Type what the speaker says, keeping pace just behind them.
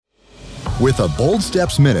With a Bold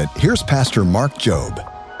Steps Minute, here's Pastor Mark Jobe.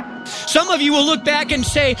 Some of you will look back and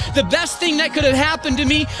say, the best thing that could have happened to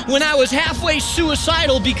me when I was halfway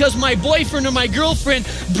suicidal because my boyfriend or my girlfriend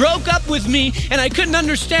broke up with me and I couldn't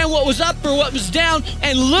understand what was up or what was down,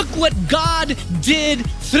 and look what God did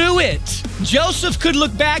through it. Joseph could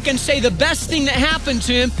look back and say the best thing that happened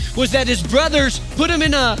to him was that his brothers put him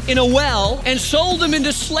in a well and sold him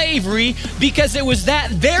into slavery, because it was that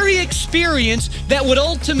very experience that would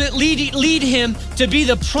ultimately lead him to be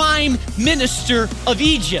the prime minister of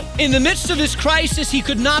Egypt. In the midst of his crisis, he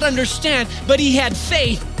could not understand, but he had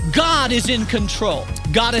faith. God is in control.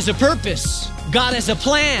 God has a purpose. God has a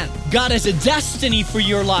plan. God has a destiny for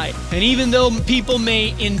your life. And even though people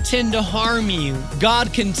may intend to harm you,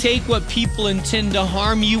 God can take what people intend to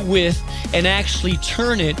harm you with and actually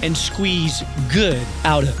turn it and squeeze good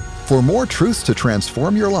out of it. For more truths to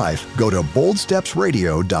transform your life, go to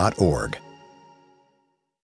boldstepsradio.org.